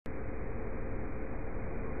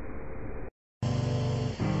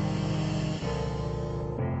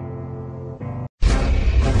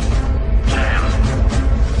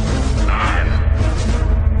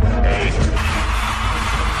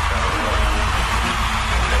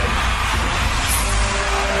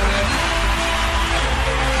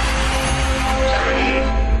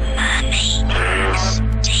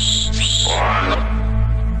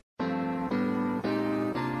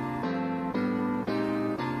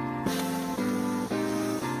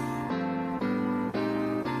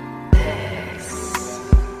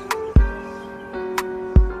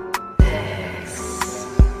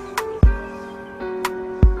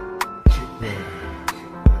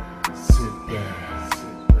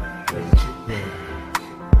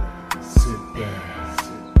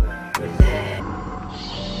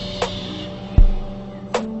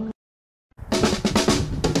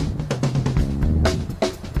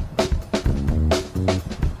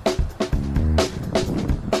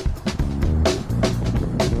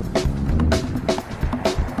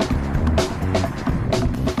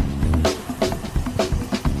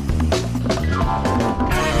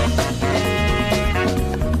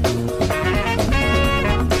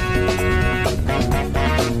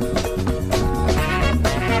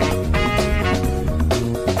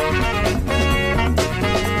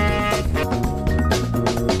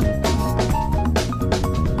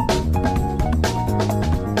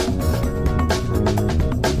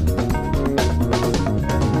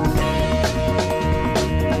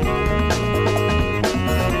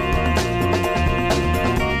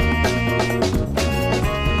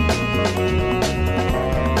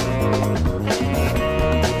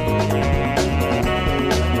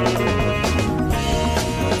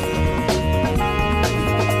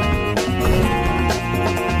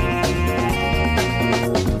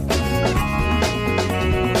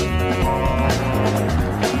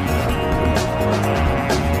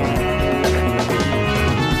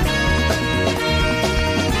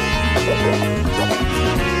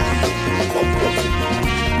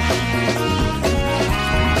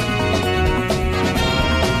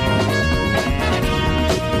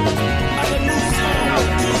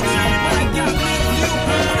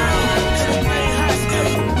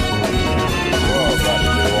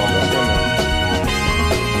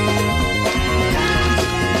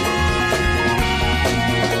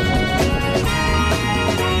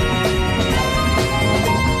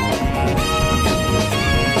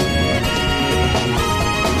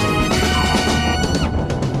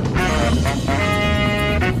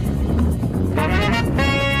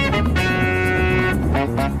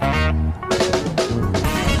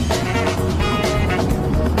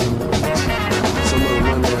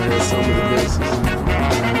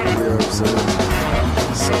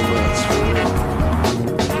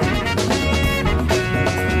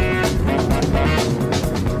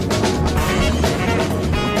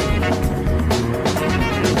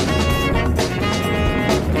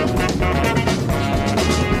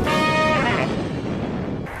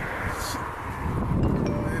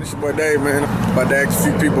But hey, man, I'm about to ask a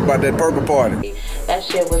few people about that purple party. That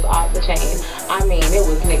shit was off the chain. I mean, it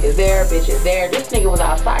was niggas there, bitches there. This nigga was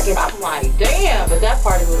outside. I'm like, damn. But that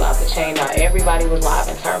party was off the chain. Now everybody was live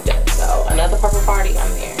and turned up. So another purple party,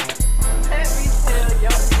 I'm there. Let me tell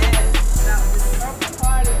your dad about this purple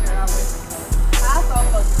party, girl. I saw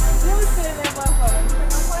fucking juice in that motherfucker. You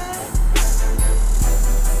know what?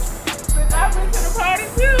 But I went to the party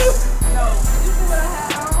too. No, you see what I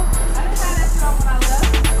had on? I didn't have that shit on when I left.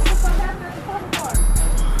 What the fuck happened at the purple party?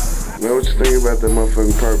 Man, what you think about that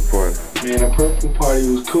motherfucking purple party? Man, the purple party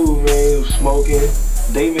was cool, man. It was smoking.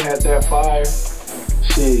 David had that fire.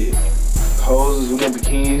 Shit. Hoes was in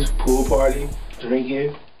bikinis, pool party,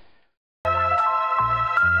 drinking.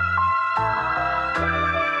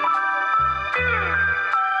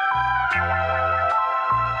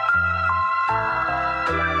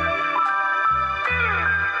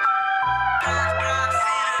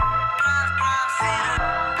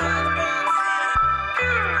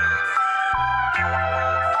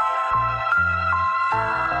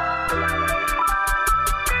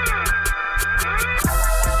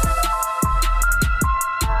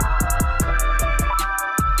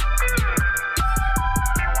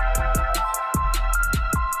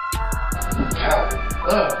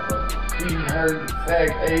 Feet hurt, back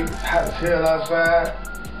ache, hot as hell outside.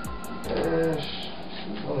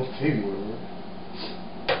 She's on the TV, man.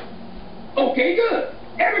 Okay, good.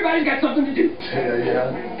 Everybody's got something to do. Hell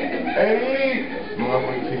yeah. Hey,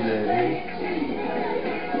 motherfucking PJ.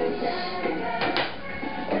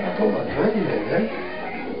 I put my drink in there, man.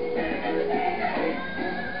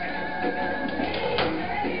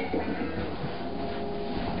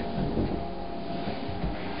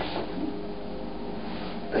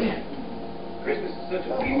 Christmas is such a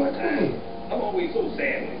weird time. I'm always so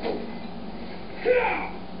sad when it's over.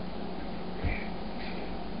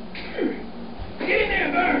 Get in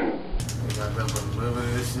there, Bird! We got nothing but a little bit of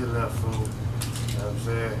this shit left, fool. You know what I'm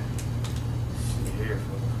saying? Shit here,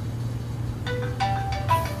 fool.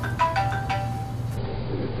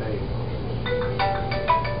 Good thing,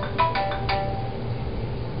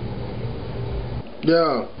 Yo.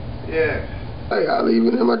 yeah. Hey, I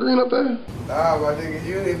leaving in my green up there? Nah, my nigga,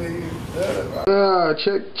 you ain't nigga. Nah,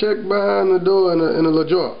 check behind the door in the little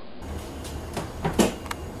drawer.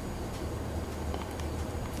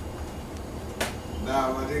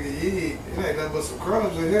 Nah, my nigga, it ain't nothing but some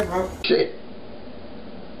crumbs in here, bro. Shit.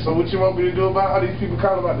 So what you want me to do about all these people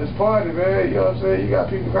calling about this party, man? You know what I'm saying? You got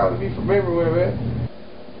people calling me from everywhere, man.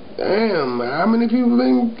 Damn, how many people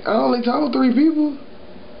been? I only told 3 people.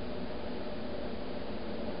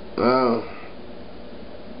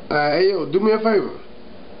 Hey, yo, do me a favor.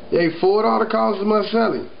 Hey, forward all the calls to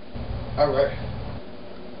Marcelli. Alright.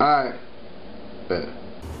 Alright. Yeah.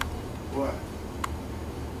 What?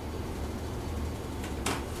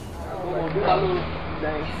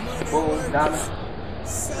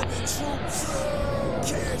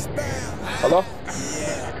 Hello?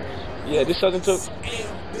 Yeah, this Southern Took.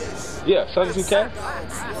 Yeah, Southern Took Cat.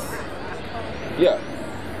 Yeah.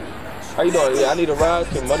 How you doing? Yeah, I need a ride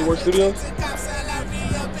to Money Work Studios.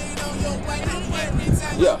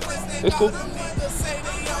 Yeah, it's cool.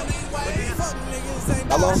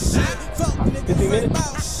 How long? 15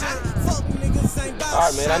 minutes?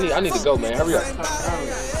 Alright, man, I need to go, man. Hurry up.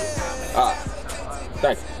 Alright.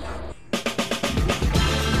 Thank you.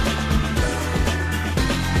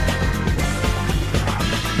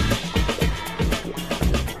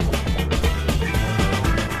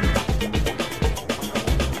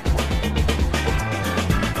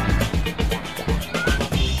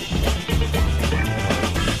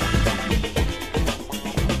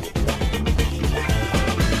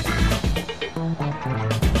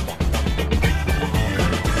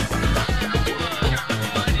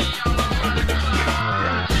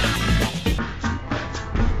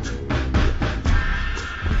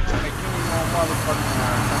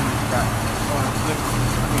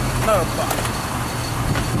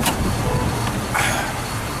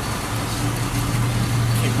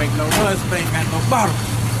 Can't make no runs if they ain't got no bottle.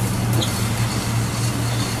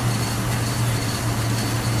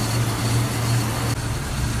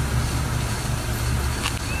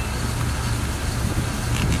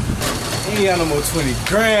 Ain't got no more 20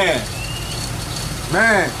 grand.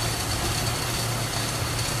 Man.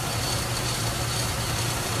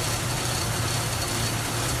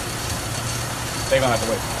 They gonna have to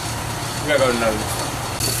wait. We gotta go to another one.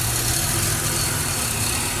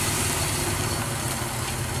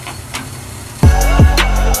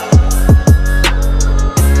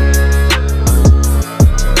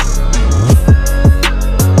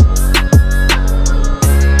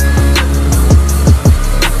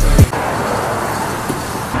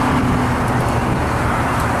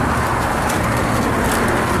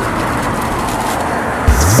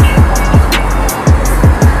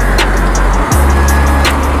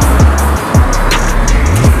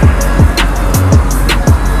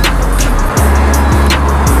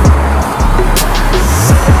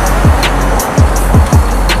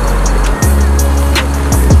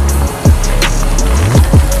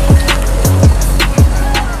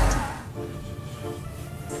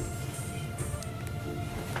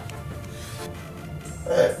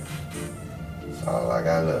 Man, that's all I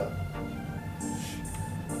got left.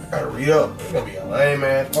 I gotta re-up. It's gonna be a lame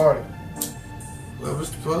ass party. Well,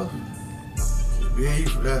 Mr. Puff, just be here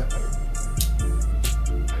for that.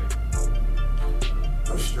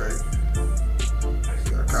 I'm straight.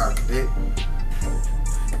 You got a car cadet.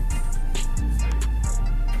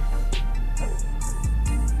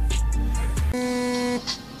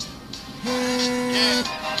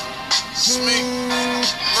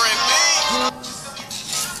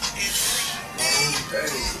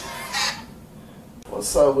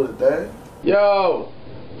 What's up with it, Dad? Yo!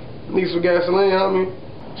 Need some gasoline, homie?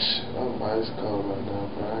 Shit, I'm ice cold right now,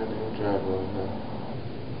 bro. I ain't even driving right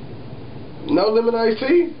now. No lemon iced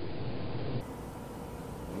tea?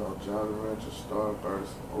 No Jolly Rancher,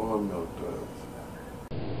 Starburst, or Milk Duds.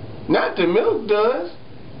 Not the milk does.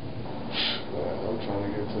 Man, I'm trying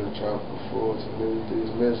to get to the tropical forest and leave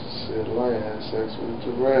these messages. Said Lion had sex with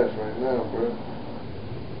the giraffe right now, bro.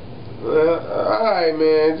 Alright,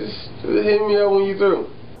 man. Just hit me up when you through.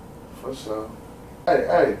 For sure.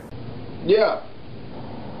 Hey. Yeah.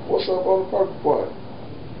 What's up on the purple party?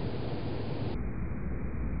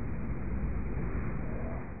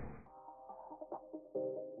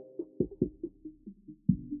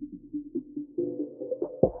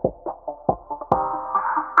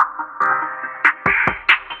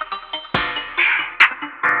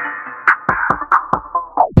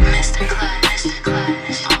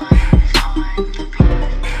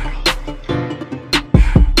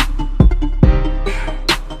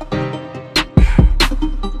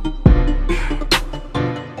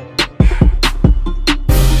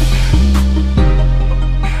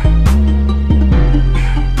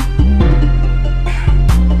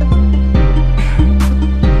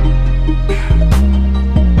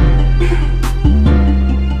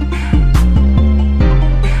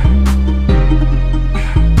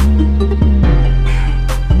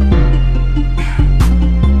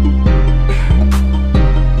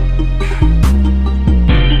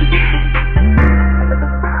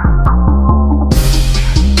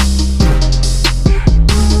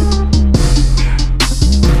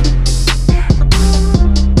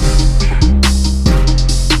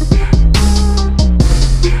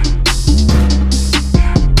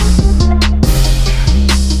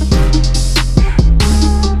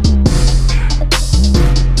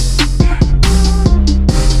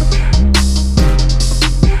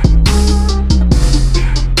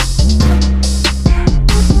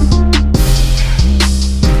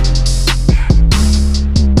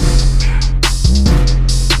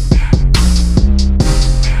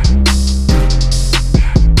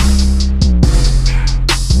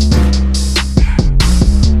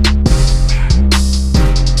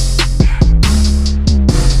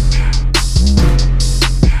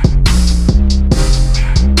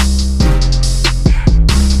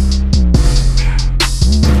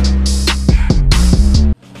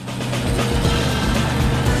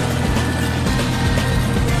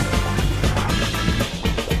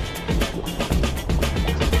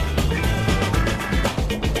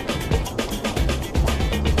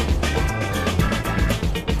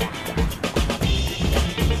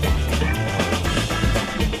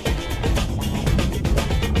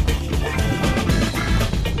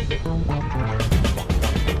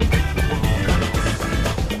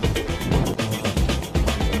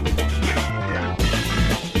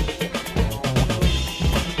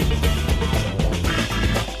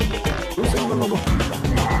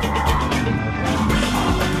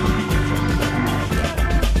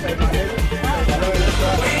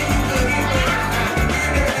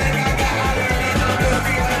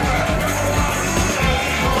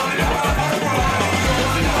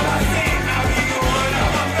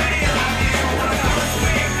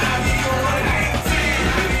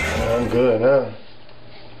 Good, huh?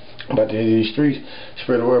 I'm about to hit these streets,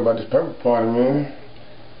 spread the word about this purple party, man.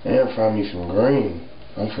 And find me some green.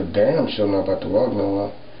 I'm for damn sure not about to walk no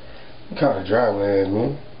more. What kind of driving ass,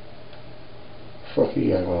 man? Fuck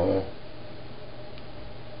you got going on?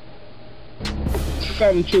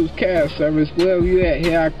 Southern Troops cab service, wherever you at,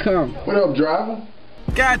 here I come. What up, driver?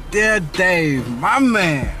 Goddamn Dave, my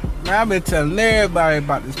man. Man, I've been telling everybody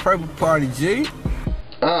about this purple party, G.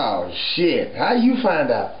 Oh, shit. How you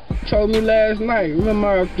find out? Told me last night. Remember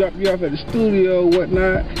I dropped you off at the studio or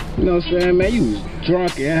whatnot? You know what I'm saying, man? You was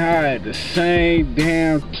drunk and high at the same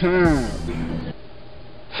damn time.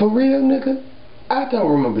 For real, nigga? I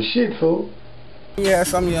don't remember shit, fool. Yeah,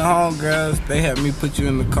 some of your homegirls, they had me put you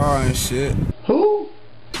in the car and shit. Who?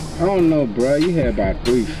 I don't know, bro. You had about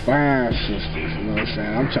 3 fine sisters, you know what I'm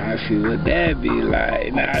saying? I'm trying to see what that be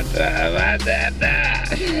like.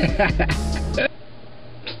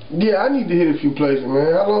 Yeah, I need to hit a few places,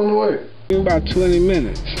 man. How long the wait? About 20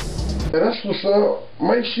 minutes. Yeah, that's what's up.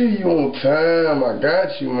 Make sure you on time. I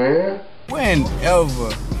got you, man.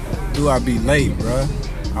 Whenever do I be late, bruh?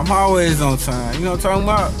 I'm always on time. You know what I'm talking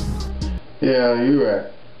about? Yeah, you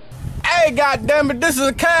right. Hey, goddammit, this is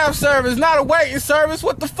a cab service, not a waiting service.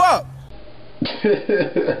 What the fuck?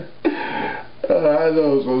 I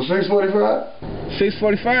know. So 6:45?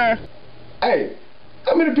 6:45? Hey,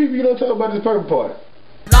 how many people you don't talk about this purple party?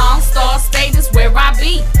 Long Star status where I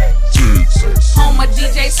be. Home of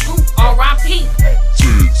DJ Scoop, R.I.P.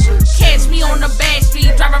 Catch me on the back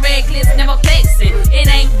street, driving reckless, never flexing. It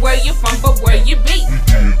ain't where you from, but where you be.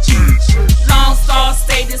 Long Star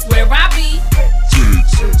status where I be.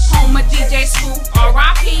 Home of DJ Scoop,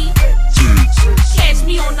 R.I.P. Catch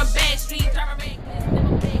me on the back street, driving reckless,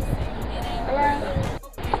 never flexing.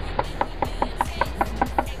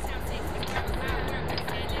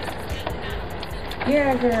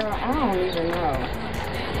 Yeah, girl, I don't even know.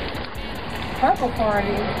 Purple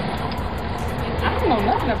party? I don't know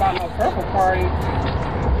nothing about no purple party.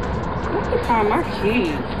 What the call my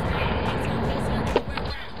kids?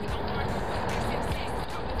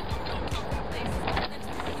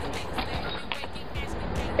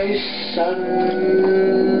 Hey, son.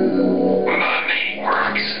 My name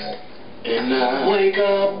works. And I wake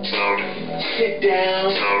up, sit down,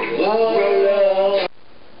 roll up.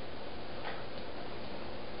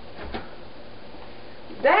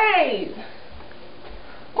 Dave!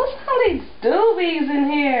 What's all these doobies in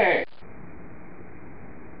here?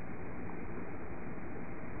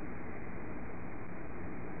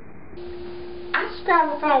 I just got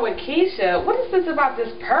off the phone with Keisha. What is this about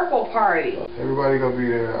this purple party? Everybody gonna be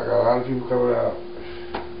there. I got a lot of people coming out.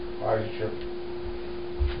 Why are you tripping?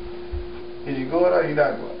 Is you going or you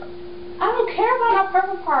not going? I don't care about no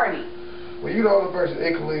purple party. Well, you the only person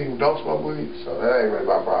in Cleveland who don't smoke weed, so that ain't really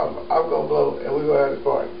my problem. I'm gonna blow and we're gonna have this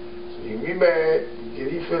party. So you can be mad, you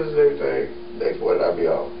get your feelings and everything. Next morning I'll be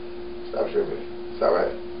off. Stop tripping. It's alright.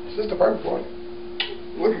 It's just a purple party.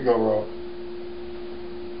 What could go wrong?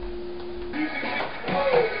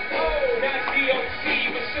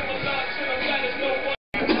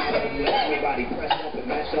 Everybody press up and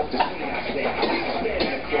match up the scene. I say, stand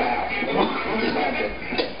in the crowd.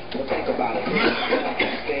 Well, think about it.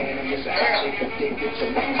 Stand and it's a habit. Addicted to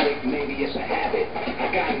music, maybe it's a habit.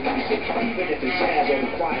 I got music, even if it's jazz or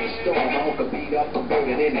the quiet storm. I hook a beat up,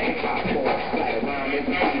 converted into hip-hop form. Like a rhyme and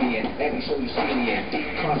comedian, every show you see me in deep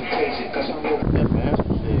concentration, cause I'm real. Yeah, man.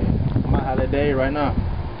 Shit. I'm on holiday right now.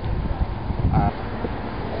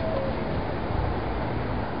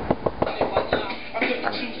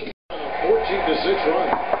 To 6 run.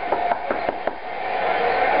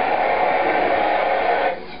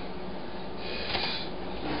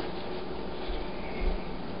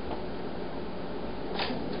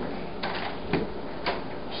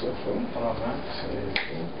 What's up, fool? Hold on, man. Shit,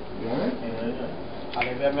 you alright? Yeah. How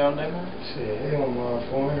they got me on there, man? Shit, he on my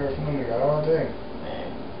phone here from them nigga all day. Man,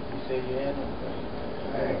 you said you had nothing.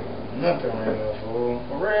 Ain't nothing right now, fool.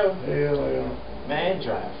 For real? Hell yeah. Man,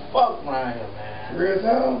 dry fuck around here, man. Real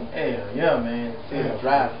time? Hell yeah, man. Still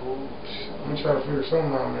dry, fool. I'm trying to figure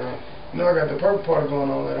something out, man. You know I got the purple party going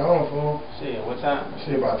on later on, fool. Shit, what time?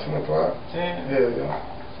 Shit, about 10 o'clock. 10? Hell yeah.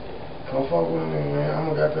 Come fuck with me, man.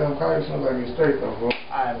 I'm gonna goddamn call you as soon as I get straight, though, fool.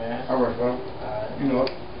 Alright, man. Alright, fool. Alright. You know.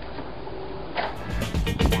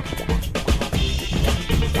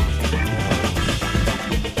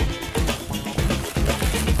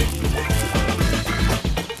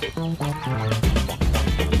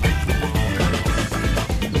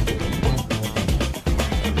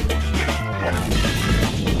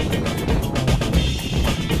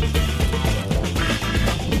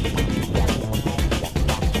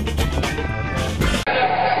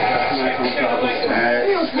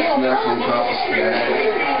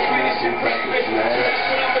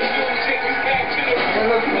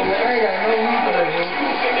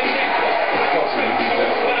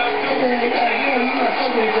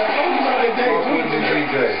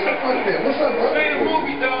 What's up, bro? Play the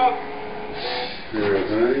movie, dog. Yeah,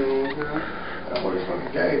 man, you know what I'm saying? That boy's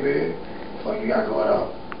fucking gay, man. What you got going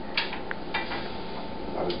on?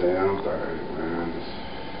 Not a damn thing, man.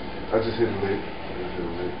 I just hit a lick.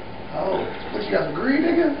 Oh, what you got some green,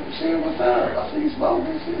 nigga? Shit, what's up? I see you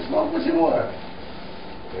smoking. See you smoking. What you want?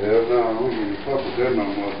 Hell no, I don't give a fuck with that no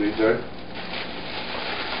more, DJ.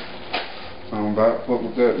 I'm about to fuck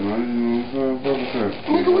with that, man. You know what I'm saying? Fuck with that.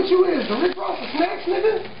 Nigga, what you is? The Rick Ross of snacks,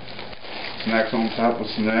 nigga? Snacks on top of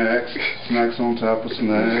snacks. Snacks on top of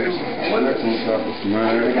snacks. Snacks on top of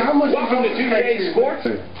snacks. Nigga, how much Welcome to 2K Sports.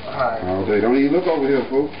 Hey. Alright. All day. Don't even look over here,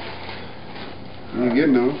 fool. You ain't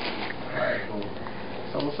getting no. Alright, cool.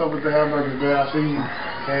 So what's up with the hamburgers, man? I see you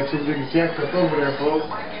had two niggas jacked up over there,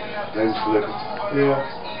 folks. They was flipping. Yeah.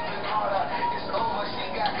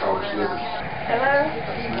 I was flipping. Hello?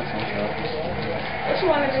 What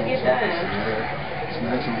you wanted to get done?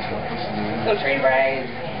 Some tree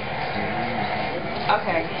braids?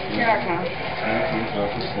 Okay, here I come.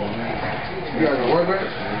 You got a what, man?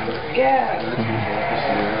 Yeah.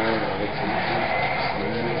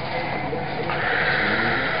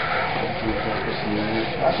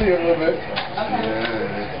 I see you a little bit.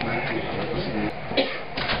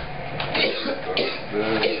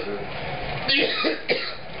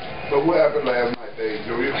 So what happened last night, Dave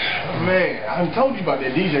Jr.? Man, I told you about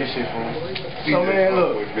that DJ shit, fool. So man,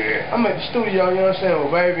 look, I'm at the studio, you know what I'm saying,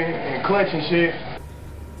 with Baby and Clutch and shit.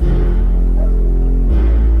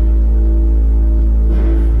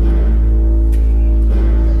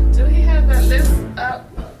 Do he have that lift up?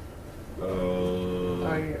 Oh,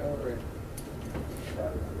 yeah, alright.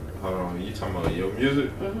 Hold on, you talking about your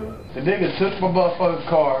music? The nigga took my motherfucking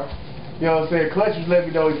car. You know what I'm saying? Clutch was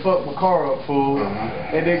letting me know he fucked my car up, fool.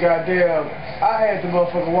 And then goddamn, I had to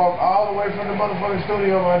motherfucking walk all the way from the motherfucking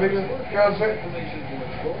studio, my nigga. You know what I'm saying?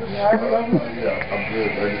 Yeah, I'm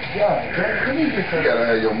good, baby. Yeah, you gotta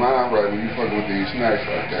have your mind right when you fucking with these snacks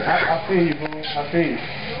like that. I feel you, fool. I feel you.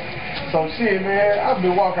 So shit, man, I've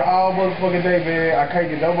been walking all motherfucking day, man. I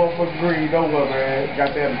can't get no motherfucking green nowhere, man.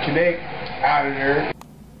 Goddamn connect out of there.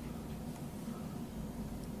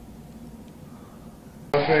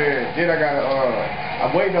 You know what I'm saying? Then I gotta,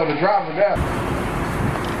 I'm waiting on the driver now.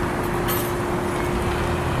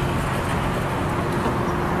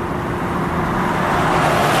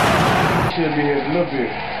 Should be here in a little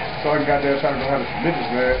bit. So I got there trying to go handle some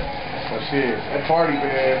business, man. So shit, that party,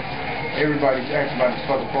 man, everybody's asking about this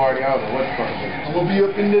fucking party. I don't know what the fuck it is. I'm gonna be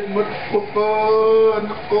up in this motherfucker,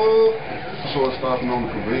 So it's stopping on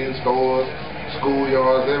the convenience stores,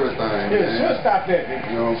 schoolyards, everything, Yeah, man. should stop that,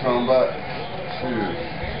 nigga. You know what I'm talking about?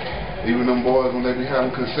 Shit. Even them boys, when they be having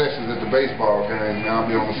concessions at the baseball game, man, I'll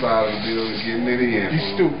be on the side of the building getting it in. You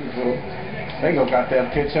stupid, fool. They gonna goddamn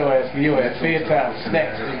pitch your ass for your ass 10 times.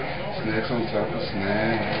 Snacks, nigga. Snacks on top of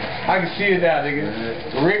snacks. I can see it now,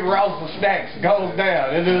 nigga. Rick Ross for snacks goes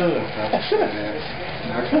down. It is.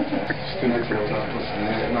 Snacks on top of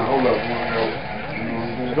snacks. Now, hold up, one go. You know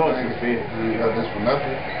what I'm saying? Go to the bed. You got this for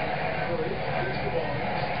nothing.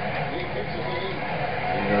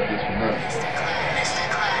 You got this for nothing.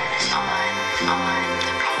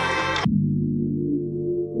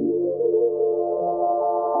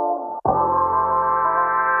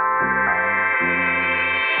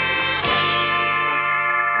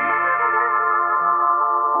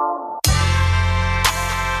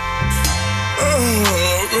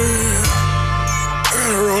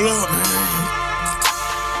 Roll up, man.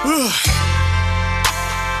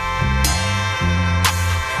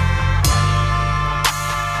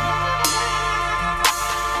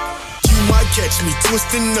 Catch me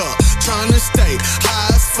twisting up, trying to stay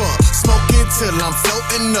high as fuck, smoking till I'm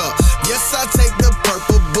floating up. Yes, I take the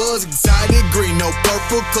purple buzz, exotic green, no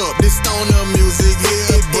purple cup. This stoner music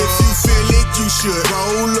here, if you feel it, you should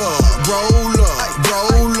roll up, roll up,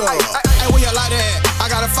 roll up. Hey, where y'all like that?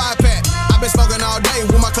 I got a 5-pack. I've been smoking all day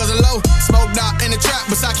with my cousin Low. Smoked out in the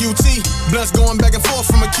trap beside QT. Blunts going back and forth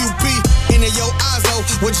from a QP. Into your eyes though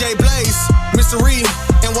with J Blaze, Mr. Reed,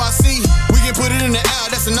 NYC. We can put it in the air,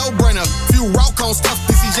 that's a no-brainer. Few rock on stuff,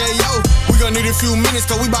 DCJO. We gon' need a few minutes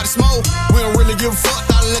cause we bout to smoke. We don't really give a fuck,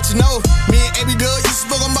 I'll let you know. Me and AB Dub used to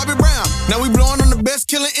smoke on Bobby Brown. Now we blowing on the best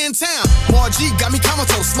killer in town. Mar G got me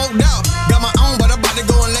comatose, smoked out. Got my own, but I'm about to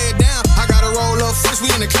go and lay it down. I gotta roll up first, we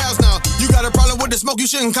in the clouds now. You got a problem with the smoke, you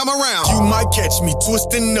shouldn't come around. You might catch me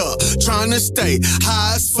twisting up, trying to stay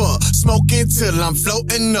high as fuck, smoking till I'm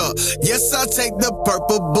floating up. Yes, I take the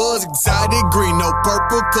purple buzz, exotic green, no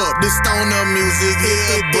purple cup. This stoner music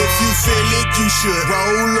here, if you feel it, you should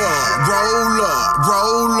roll up, roll up,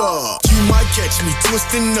 roll up. You might catch me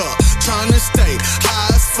twisting up, trying to stay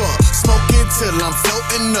high as fuck, smoking till I'm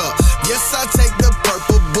floating up. Yes, I take the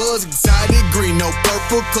purple buzz, exotic green, no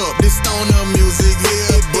purple cup. This stoner music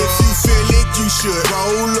here, if you feel it, you should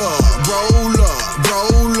roll up, roll up,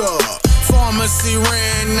 roll up. Pharmacy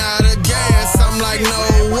ran out of gas, I'm like,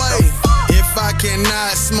 no way. If I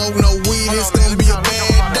cannot smoke no weed, it's gonna be a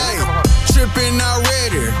bad day. Tripping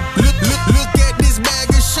already, look at this bag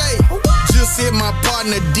of shake. Just hit my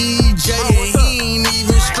partner DJ and he ain't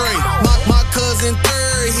even straight. My cousin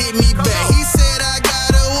Third hit me back, he said I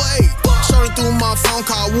gotta wait. Shorty through my phone,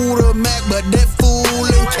 called Wooda Mac, but that fool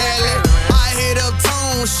in Cali. I hit up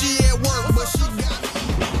Tone, she at work, but she got me.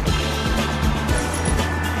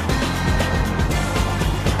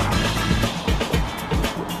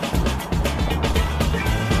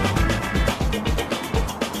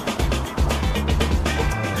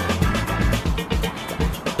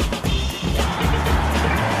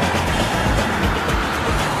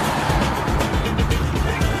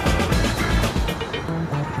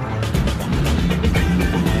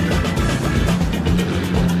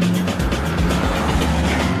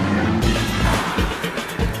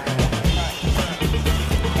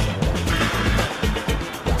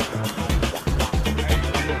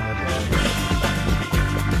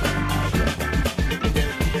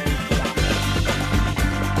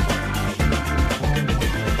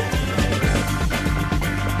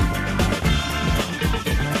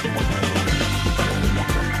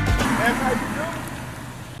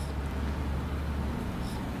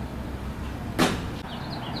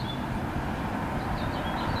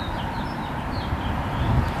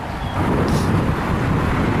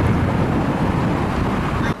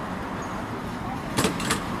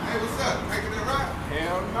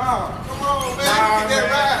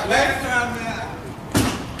 man. Last time, man.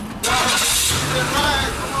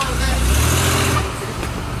 Come on, man.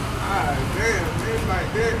 Alright, damn, it's like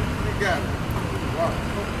that. You got it. Wow.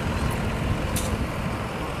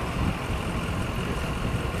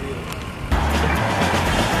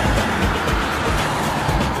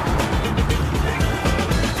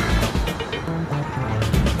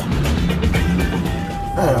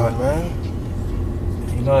 Damn, man.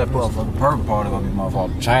 You know that motherfucking purple party gonna be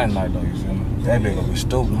motherfucking China night though, you feel me? That bitch gonna be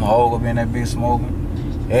stupid. My hoe gonna be in that bitch smoking.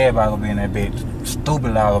 Everybody gonna be in that bitch.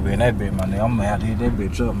 Stupid loud gonna be in that bitch, my nigga. I'm gonna have to hit that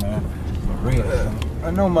bitch up, man. For real. Yeah,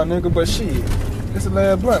 I know, my nigga, but shit. It's the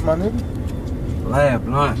last blunt, my nigga. Last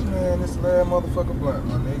blunt? Man, it's the last motherfucking blunt,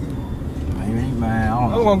 my nigga. Man, I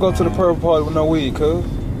don't know. I'm gonna go to the purple party with no weed, cuz.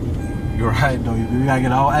 You're right, though. We gotta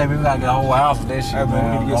get a whole, hey, we gotta get a whole ounce of that shit,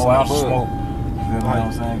 man. We need to get a whole ounce of smoke. You feel me? What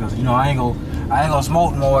I'm saying? Cause you know I ain't gonna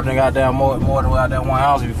smoke more than goddamn more than goddamn 1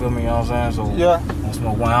 ounce. You feel me? You know what I'm saying? So yeah, I'm gonna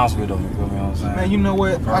smoke 1 ounce with them. You feel me? You know what I'm saying? Man, you know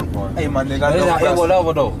what? Hey, my nigga, I know who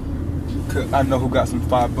whatever though. I know who got some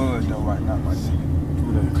fire bud though right now, my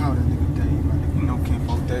nigga. Call that nigga Dave, my nigga. You know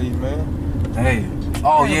Kinfolk Dave, man. Dave.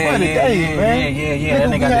 Oh yeah. That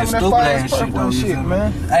nigga got that stupid ass shit though. You feel me?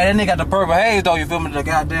 Man. Hey, that nigga got the purple haze though. You feel me? The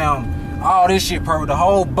goddamn all this shit purple, the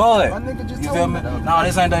whole bud. My nigga just you feel me? No,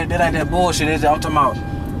 this ain't that bullshit. I'm talking about.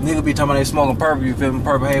 Nigga be talking about they smoking purple, you feel me?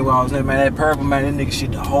 Purple hay while I was there, man. That purple, man, that nigga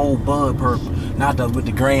shit, the whole bud purple. Not the with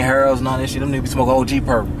the green hairs and all that shit. Them niggas be smoking OG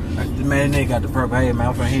purple. Man, that nigga got the purple hay, man.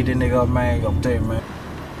 I'm finna heat that nigga up, man. I'm tell you, man.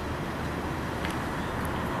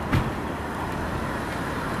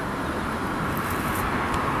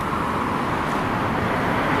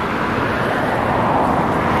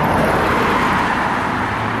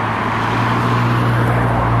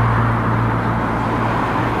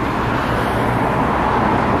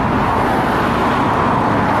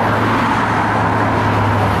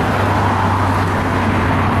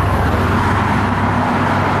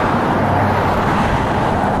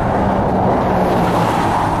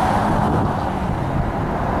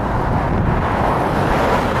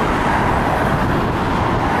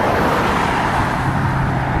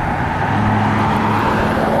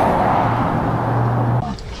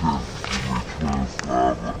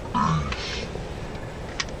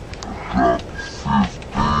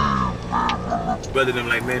 Brother them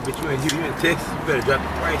like, man, bitch, you in Texas, you better drop the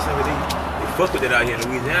price of it. They fuck with that out here in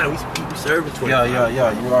Louisiana. We serving 25.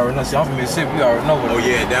 Yeah. You already know. See, I'm from Mississippi. You already know what. Oh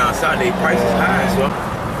yeah, down south they prices high, so.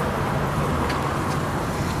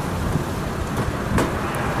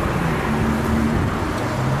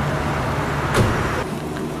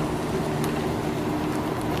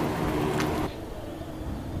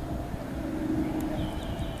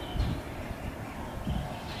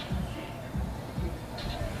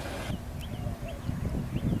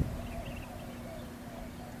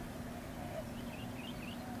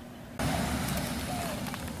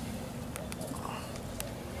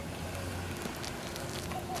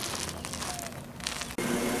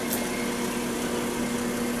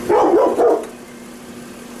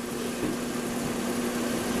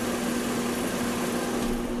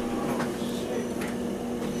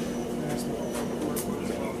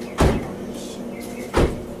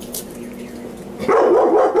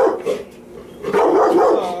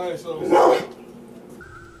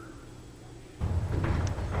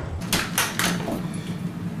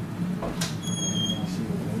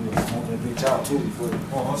 Out too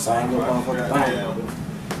before sign up motherfucking thing.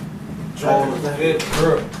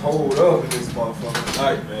 Hold up in this motherfucker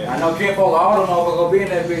night, man. I know Kinfolk, all them motherfuckers gonna be in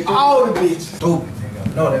that bitch. All the bitches. Stupid, nigga. I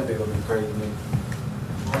know that bitch gonna be crazy, nigga.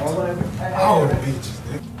 All the bitches,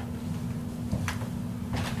 nigga.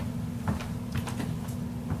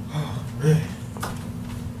 Oh, man.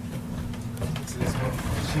 This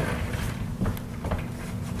motherfucking shit.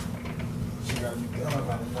 She got me done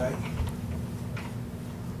by the night.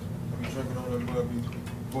 Drinking on that mud,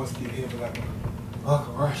 voice get heavy like a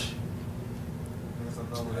Uncle Rush. That's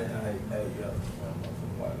another way. Hey, yo.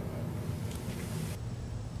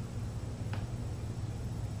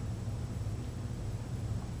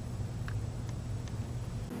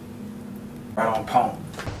 Right on pump.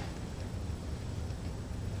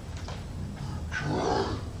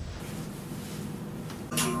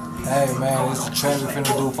 Hey man, it's the trend we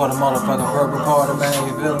finna do for the motherfucking purple party, man.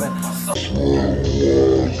 You feel me?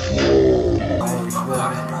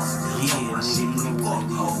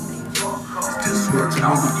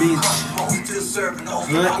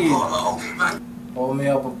 Hold me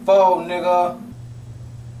up a phone, nigga.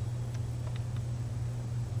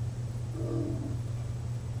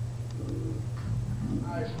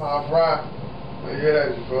 Nice, my fry. Yeah,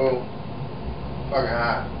 that's cool. Fucking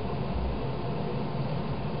hot.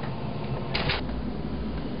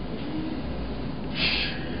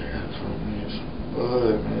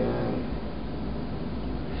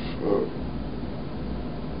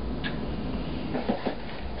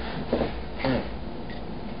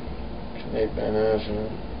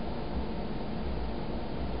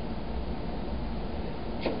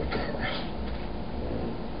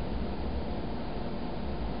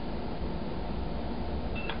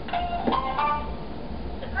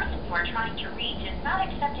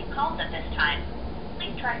 calls at this time.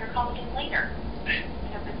 Please try your call again later.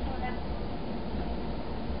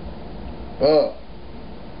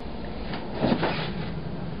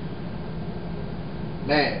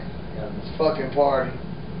 Man, got this fucking party.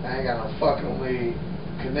 I ain't got no fucking weed.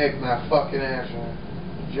 Connect not fucking answering.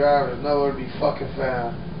 The driver's nowhere to be fucking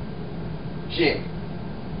found. Shit.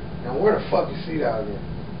 Now where the fuck is seat out here?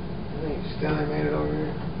 I think still ain't made it over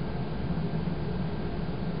here.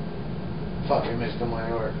 Fucking missed the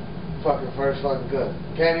money order. Fucking first fucking cut.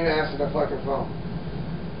 Can't even answer the fucking phone.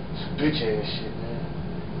 It's bitch ass shit, man.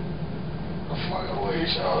 I fucking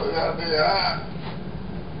wish I was out there.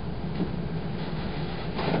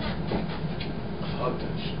 Fuck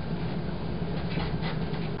that shit.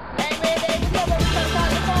 Hey, man, you know what's up on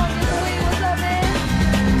the phone? Get the weed. What's up, man?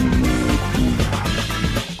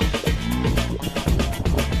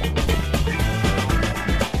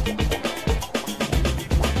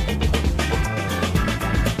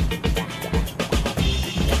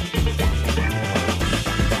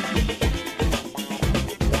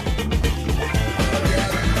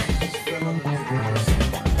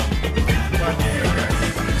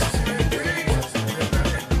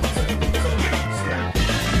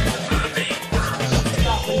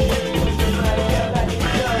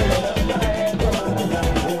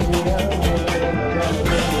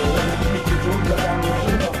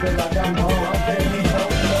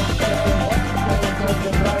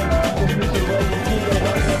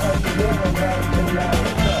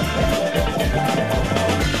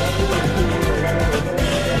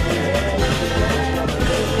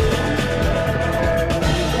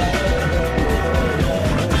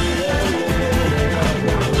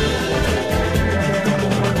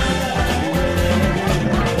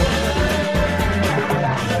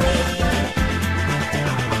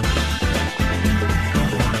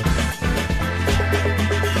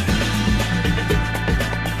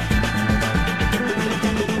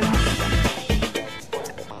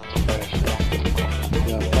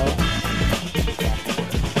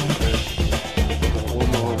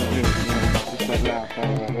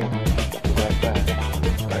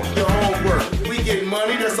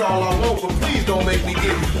 Money, that's all I want, but please don't make me get a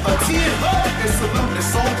 10 hug and salute the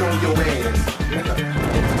soldier on your ass.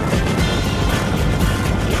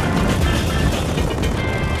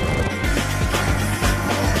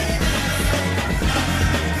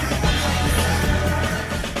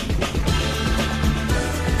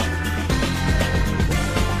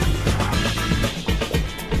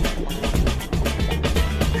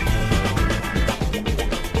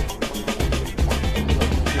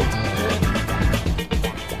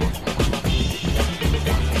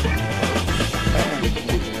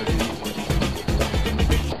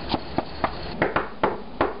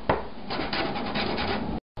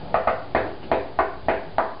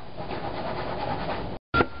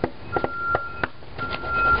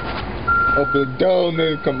 Open the door,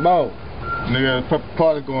 nigga, come out. Nigga, the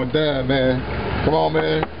party going down, man. Come on,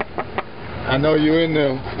 man. I know you in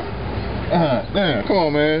there. Damn, come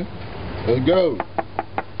on, man. Let's go.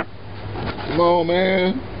 Come on,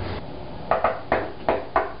 man.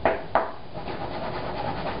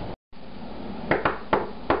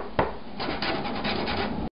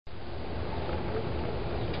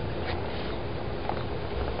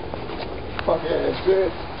 Fuck ass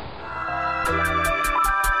bitch.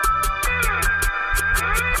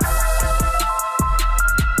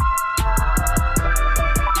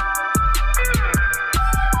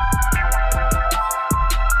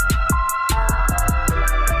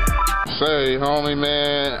 Say, homie,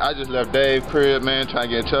 man, I just left Dave's crib, man, trying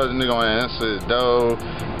to get in touch with the nigga on answer his door,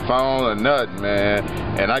 phone, or nothing, man.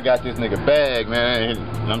 And I got this nigga bag, man,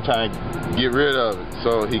 and I'm trying to get rid of it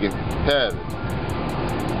so he can have it.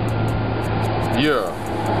 Yeah.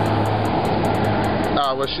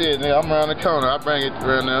 Ah, well, shit, nigga, I'm around the corner. I'll bring it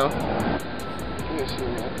right now. Yeah, shit,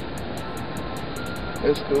 man.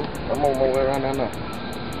 It's cool. I'm on my way around there now.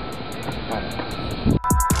 Bye.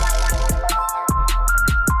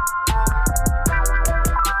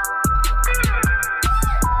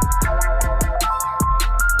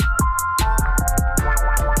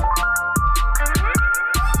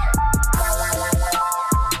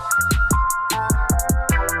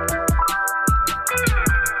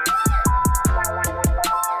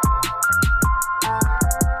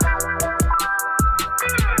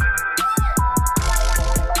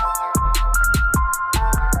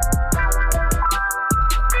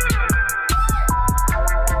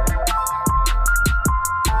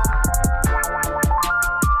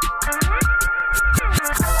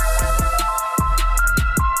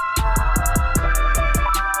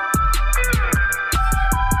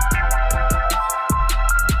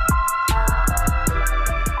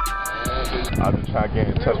 I've been trying to get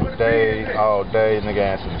in touch with Dave all day. Nigga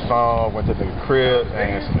answered the phone, went to the nigga crib,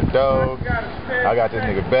 answered the door. I got this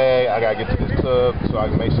nigga bag. I gotta get to this club so I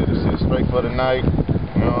can make sure this shit's straight for the night.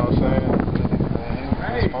 You know what I'm saying?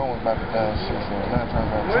 His phone was about to die. Shit, so 9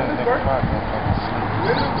 times out of 10, nigga probably gonna fucking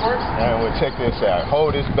sleep. And we'll check this out.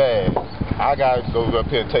 Hold this bag. I gotta go up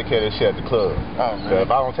here and take care of this shit at the club. Oh, man.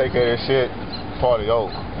 If I don't take care of this shit, party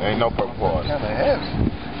over. Ain't no purple party. Kinda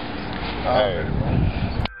heavy. Hey.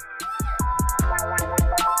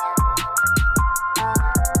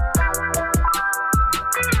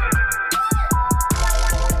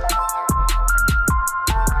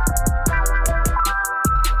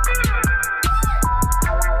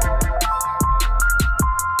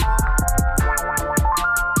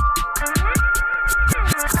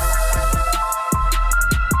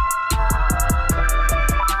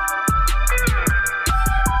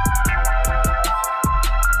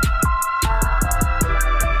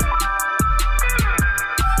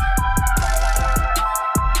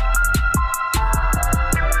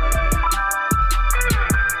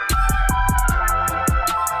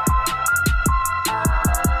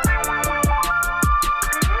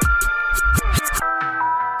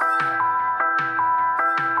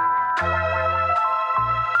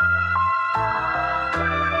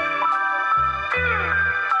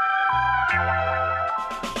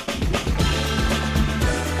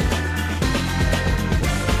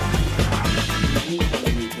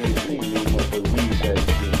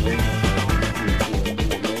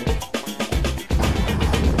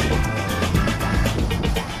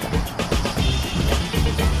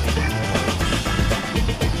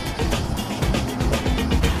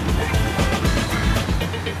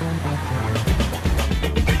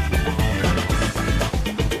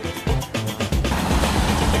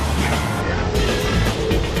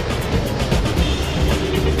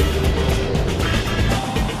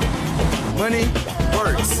 Money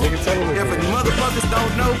works. If a motherfuckers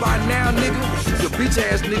don't know by now, nigga, your bitch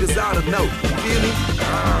ass niggas ought to know. Feel me?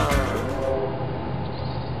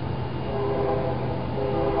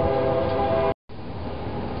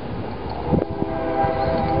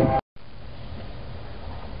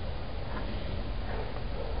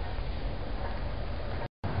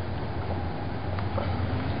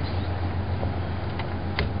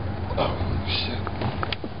 Oh, shit.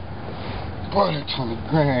 Boy, that $20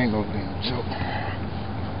 grand ain't no damn joke.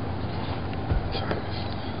 Try this.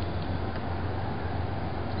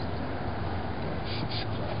 6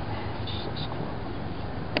 o'clock. 6 o'clock.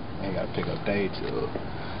 Ain't gotta pick up day till. I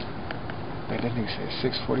think that nigga said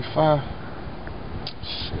 6:45.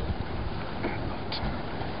 Shit.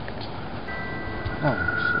 Oh,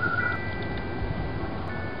 shit.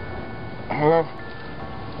 Hello?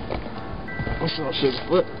 What's up, shit?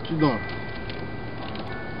 What you doing?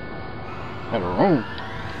 Have a room.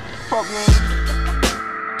 Fuck, man.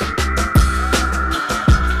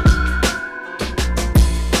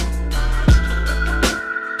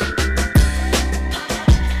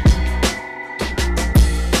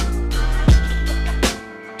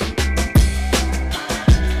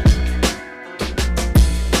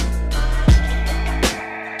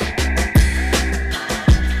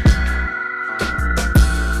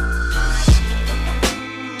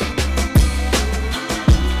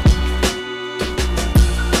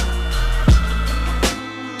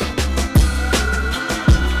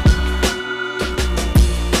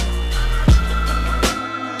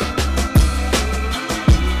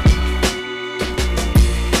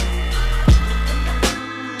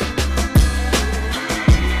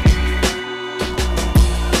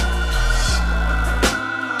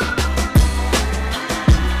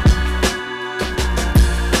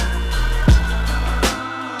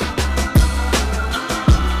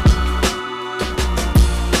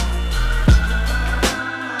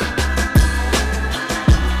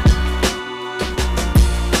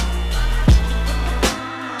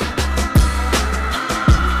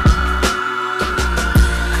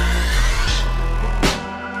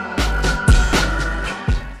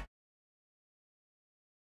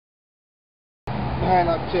 Man,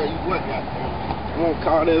 I'll tell you what, goddamn. I won't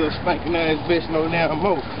call that a spanking ass bitch no damn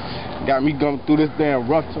more. Got me going through this damn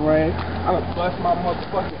rough terrain. I done bust my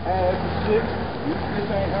motherfucking ass and shit. This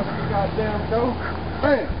bitch ain't answer the goddamn door.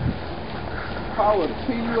 Bam! Power the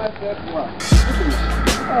PUSS rock. Look at this shit.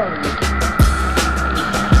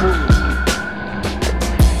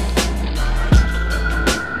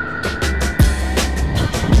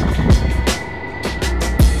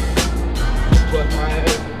 Bust my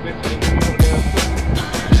ass and bitch ain't no damn foot.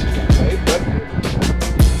 Hey, buddy.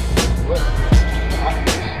 What?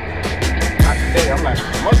 I'm like,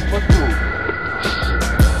 motherfucker.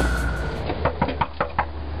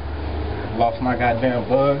 Lost my goddamn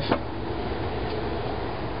buzz.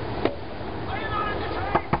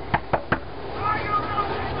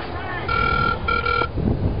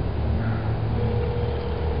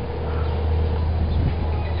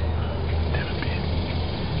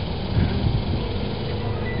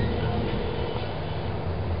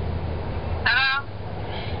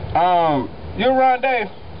 You around Dave?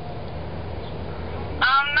 No,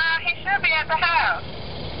 he should be at the house.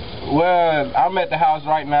 Well, I'm at the house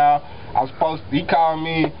right now. He called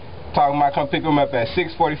me, talking about come pick him up at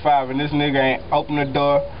 6:45, and this nigga ain't open the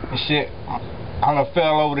door and shit. I done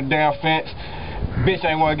fell over the damn fence. Bitch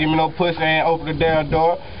ain't wanna give me no pussy, ain't open the damn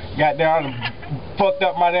door. Got down and fucked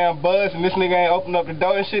up my damn buzz, and this nigga ain't opened up the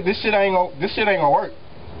door and shit. This shit ain't gonna work.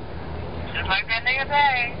 Just like that nigga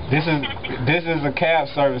day. This is a cab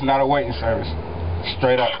service, not a waiting service.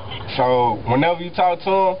 Straight up. So whenever you talk to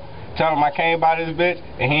him, tell him I came by this bitch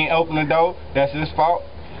and he ain't opened the door. That's his fault.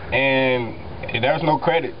 And there's no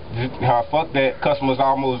credit. Fuck that customers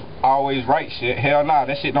almost always right shit. Hell nah,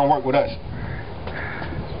 that shit don't work with us.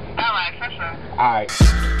 Alright, for sure. Alright.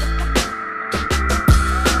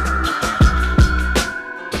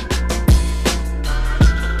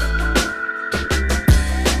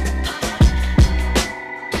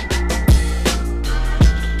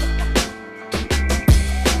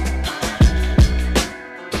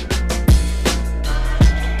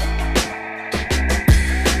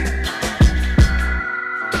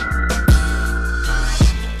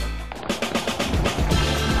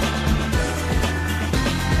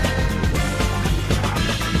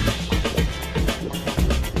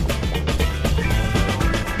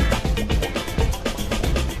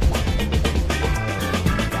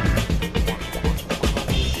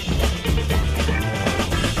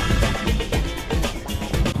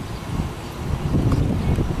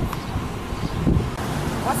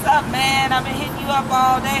 What's up, man? I've been hitting you up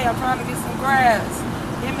all day. I'm trying to get some grass.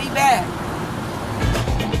 Hit me back.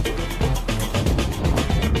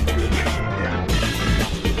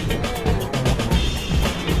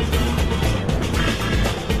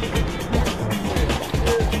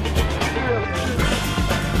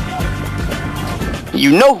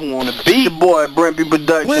 You know who wanna be the boy Brimpy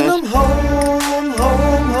Productions. When I'm home,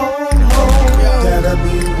 gotta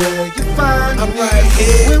be where you find me. Right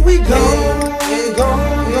here. When we go,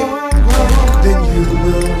 then you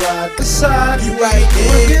will ride beside me. You right there.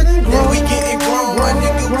 We're getting grown. We getting grown, my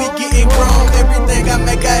nigga. We getting grown. Everything I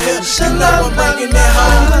make out here, you know I'm bringing that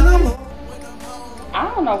home. I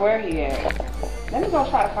don't know where he at. Let me go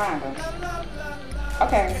try to find him.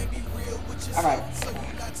 Okay. All right.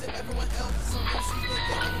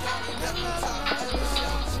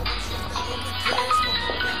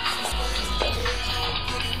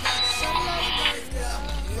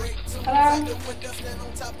 Hello?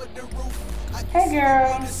 Hey girl.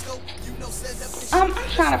 I'm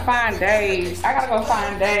trying to find Dave. I gotta go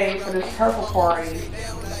find Dave for this purple party.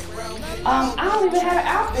 I don't even have an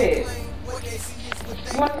outfit.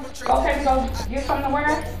 You want to go get something to wear?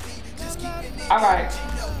 Alright.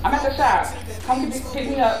 I'm at the shop. Come pick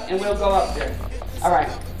me up and we'll go up there. Alright.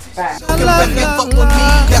 Bye. Fuck with me,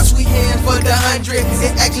 got sweet hand for the 100.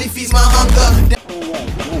 It actually feeds my hunger.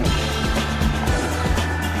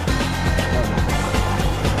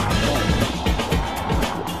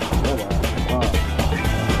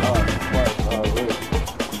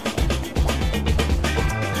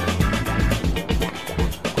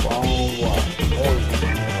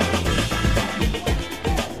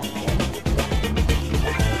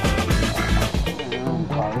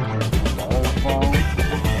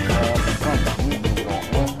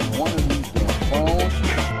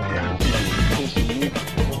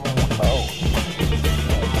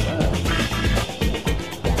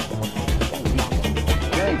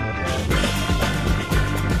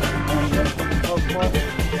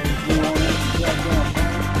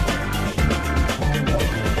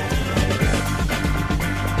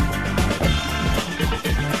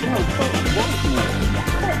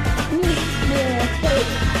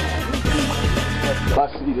 I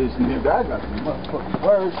see this nigga, I got some motherfucking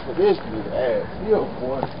words for this nigga ass. Yo,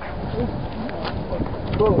 boy.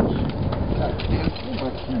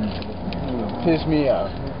 Piss me off.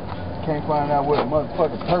 Can't find out what a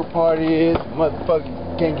motherfucking perk party is.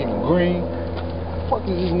 Motherfucker can't get no green. What the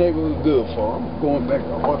fuck is this neighborhood good for? I'm going back to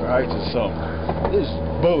Walker Heights or something. This is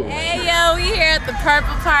bull. Hey yo, we here at the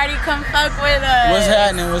purple party. Come fuck with us. What's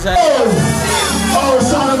happening? What's happening? Oh,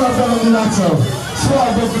 sorry about that on the laptop.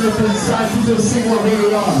 Squad up in the inside, you just see what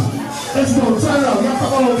we are. Let's go, turn up, y'all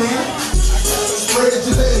come on, man. Ready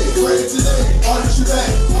today, on your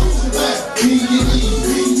back, B-E-E,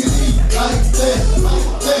 like that,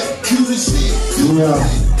 you the shit,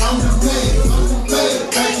 I'm the man.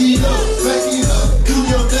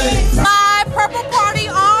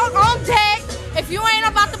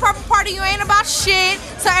 party, you ain't about shit.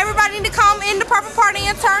 So everybody need to come in the purple party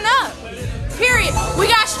and turn up. Period. We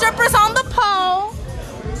got strippers on the pole.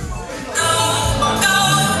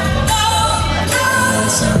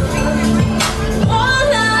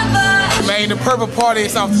 Man, the purple party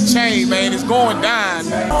is off the chain, man. It's going down,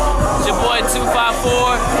 man. It's your boy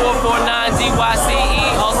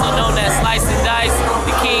 254-449-DYCE, also known as Slice and Dice,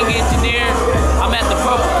 the King Engineer. I'm at the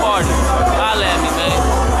purple party. Holla at me, man.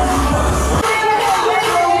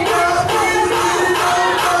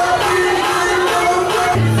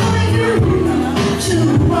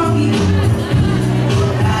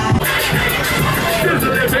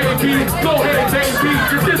 Go ahead, baby.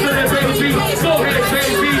 This is it, baby. Go ahead,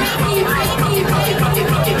 baby.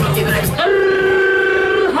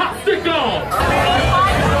 Hot stick on.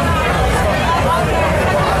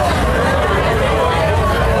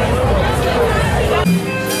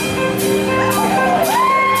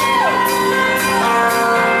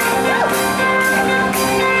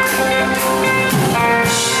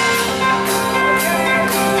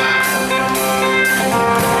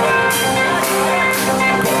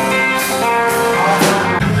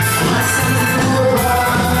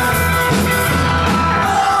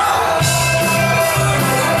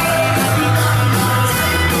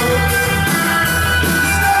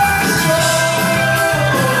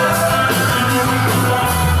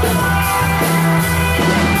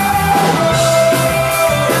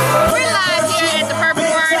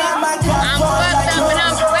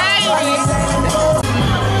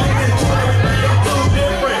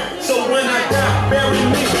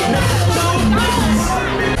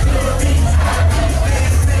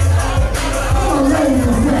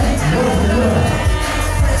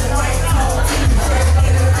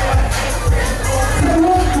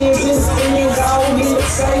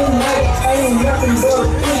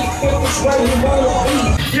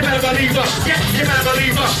 You better believe us, yeah, you better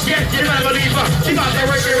believe us, yeah, you better believe us. She about to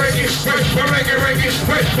break it, She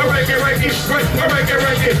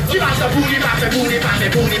about to booty bop it. Booty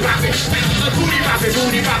bop it.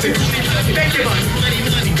 Take your money,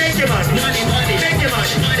 take your money, take your money, take your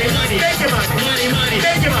money, take your money, money.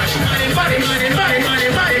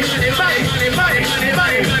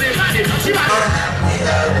 She about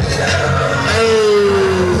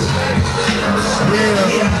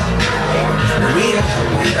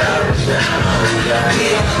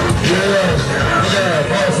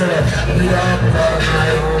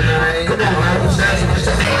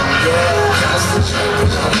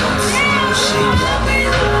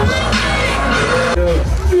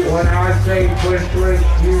When I say push switch,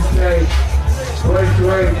 you say push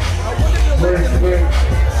switch.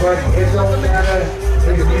 But it don't matter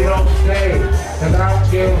if you don't stay. Cause I don't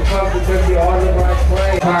give a fuck because you're all about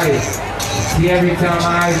play. See, every time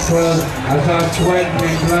my eyes close, I start sweating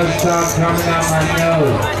and blood starts coming out my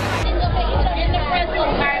nose.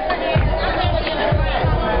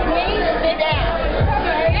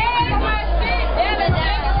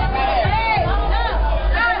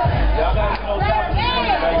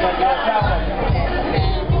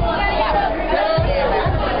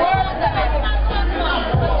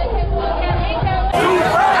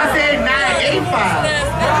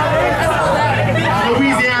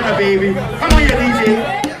 Louisiana, baby. Come on, your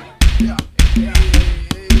DJ.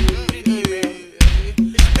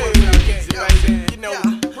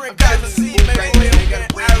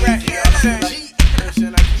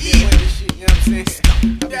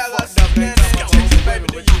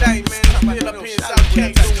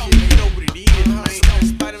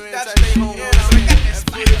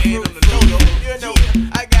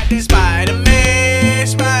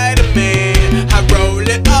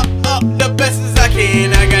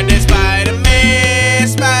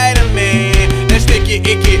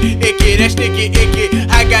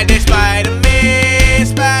 I got that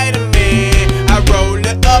Spider-Man. I roll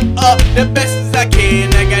it up the best as I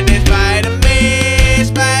can. I got that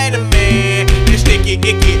Spider-Man. That sticky,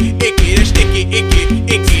 icky, that sticky,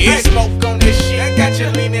 icky. Smoke on this shit. I got you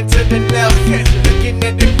leaning to the left, looking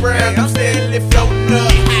at the ground. I'm steadily floating up.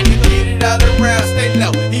 I can get it all around. Stay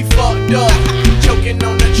low. He fucked up, choking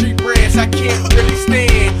on the tree branch. I can't really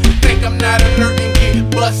stand. Think I'm not alert and get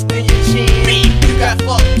busted in your chin. You got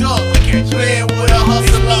fucked up. Playing with a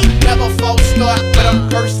hustler, never false start, but I'm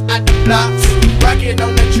first at the blocks. Rocking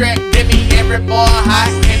on the track, let me every ball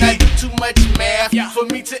hot, and I do too much math for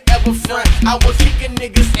me to ever front. I will kick a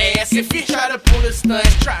nigga's ass if you try to pull a stunt.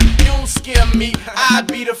 You don't scare me, I'll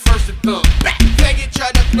be the first to thump. Faggot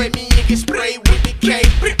try to play me and get sprayed with the K.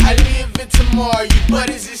 I live in tomorrow, you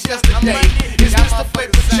buddies, it's yesterday. It's Mr.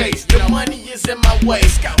 Flavor Chase, the money is in my way.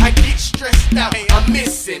 I get stressed out, I'm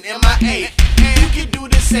missing MIA. You can do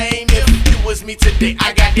the same if you was me today.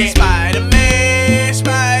 I got that Spider-Man,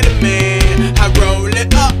 Spider-Man. I roll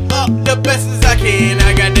it up the best as I can.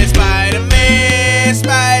 I got that Spider-Man,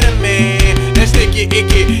 Spider-Man. That sticky,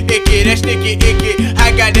 icky, that sticky, icky.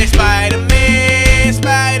 I got that Spider-Man,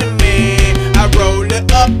 Spider-Man. I roll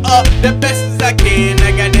it up the best as I can.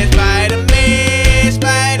 I got that Spider-Man,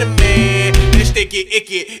 Spider-Man. That sticky,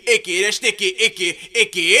 icky, that sticky,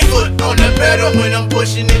 icky. Foot on the pedal when I'm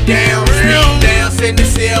pushing it down. Speed down, send the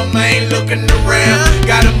cell, man, looking around.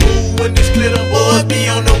 Gotta move when this clear, the boys be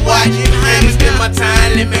on the watch. And it's still my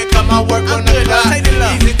time limit, cause I work on the clock.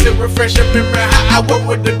 Easy to refresh your memory how I work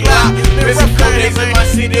with the Glock. Missing 4 days in my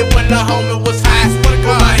city when the homie was high. Put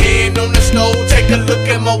my hand on the stove, take a look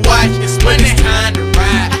at my watch. It's when it's time to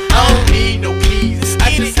ride. I don't need no keys.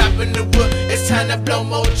 I just hop in the wood, it's time to blow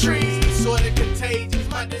more trees. Sort of contagious,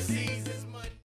 my disease.